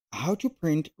How to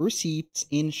print receipts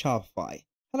in Shopify.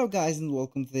 Hello guys, and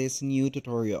welcome to this new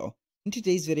tutorial. In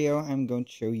today's video, I'm going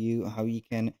to show you how you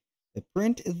can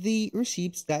print the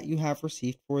receipts that you have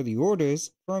received for the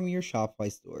orders from your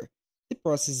Shopify store. The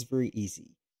process is very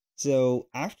easy. So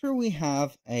after we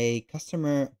have a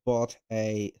customer bought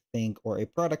a thing or a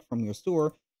product from your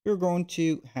store, you're going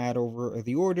to head over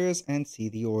the orders and see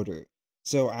the order.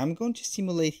 So I'm going to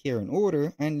simulate here an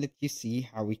order and let you see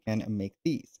how we can make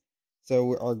these. So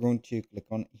we are going to click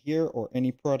on here or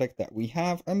any product that we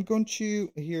have. I'm going to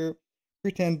here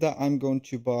pretend that I'm going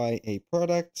to buy a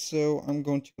product. So I'm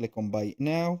going to click on buy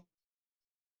now.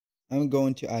 I'm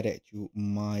going to add it to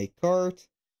my cart.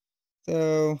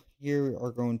 So here we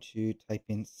are going to type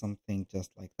in something just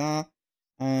like that.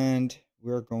 And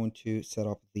we're going to set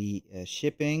up the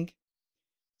shipping.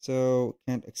 So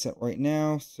can't accept right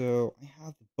now. So I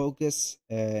have the bogus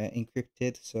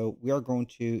encrypted. So we are going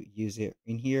to use it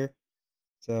in here.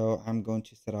 So I'm going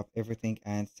to set up everything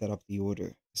and set up the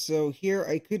order. So here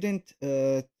I couldn't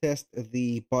test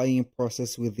the buying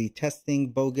process with the testing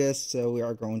bogus. So we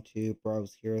are going to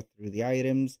browse here through the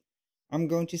items. I'm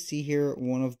going to see here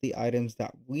one of the items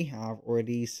that we have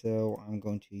already. So I'm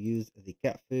going to use the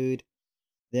cat food.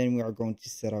 Then we are going to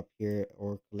set up here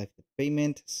or collect the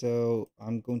payment. So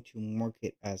I'm going to mark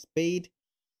it as paid.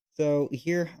 So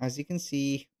here, as you can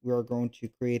see, we are going to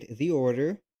create the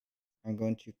order. I'm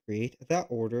going to create that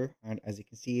order, and as you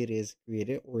can see, it is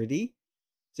created already.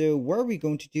 So what we're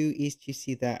going to do is to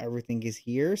see that everything is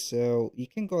here. So you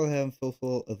can go ahead and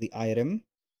fulfill the item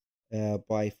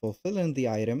by fulfilling the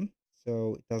item.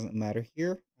 So it doesn't matter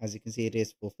here. As you can see, it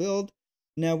is fulfilled.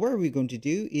 Now what we're going to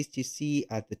do is to see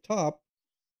at the top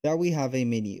that we have a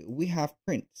menu. We have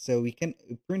print. So we can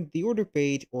print the order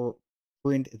page or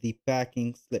print the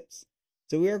packing slips.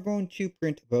 So we are going to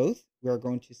print both. We are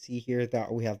going to see here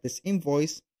that we have this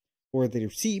invoice or the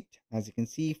receipt, as you can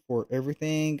see, for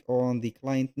everything on the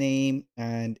client name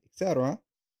and etc.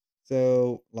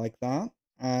 So like that.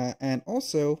 And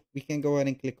also we can go ahead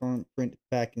and click on print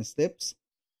packing slips,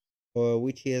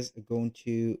 which is going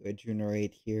to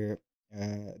generate here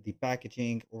the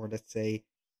packaging, or let's say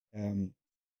the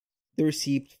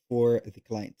receipt for the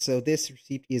client. So this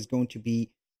receipt is going to be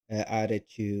added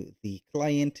to the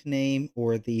client name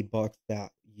or the box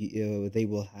that they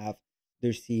will have the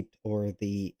receipt or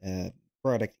the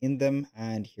product in them.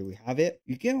 And here we have it.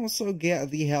 You can also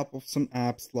get the help of some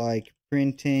apps like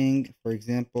printing, for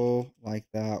example, like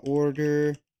that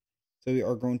order. So you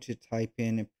are going to type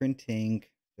in printing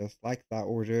just like that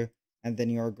order, and then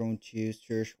you are going to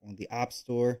search on the App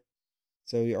Store.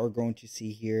 So you are going to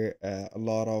see here a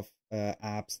lot of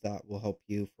apps that will help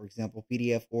you. For example,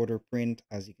 PDF order print,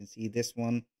 as you can see this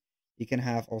one. You can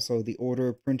have also the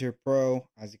Order Printer Pro,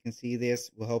 as you can see this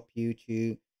will help you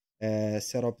to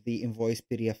set up the invoice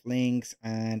PDF links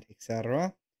and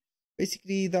etc.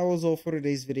 Basically, that was all for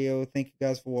today's video. Thank you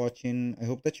guys for watching. I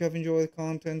hope that you have enjoyed the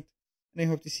content, and I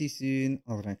hope to see you soon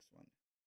on the next one.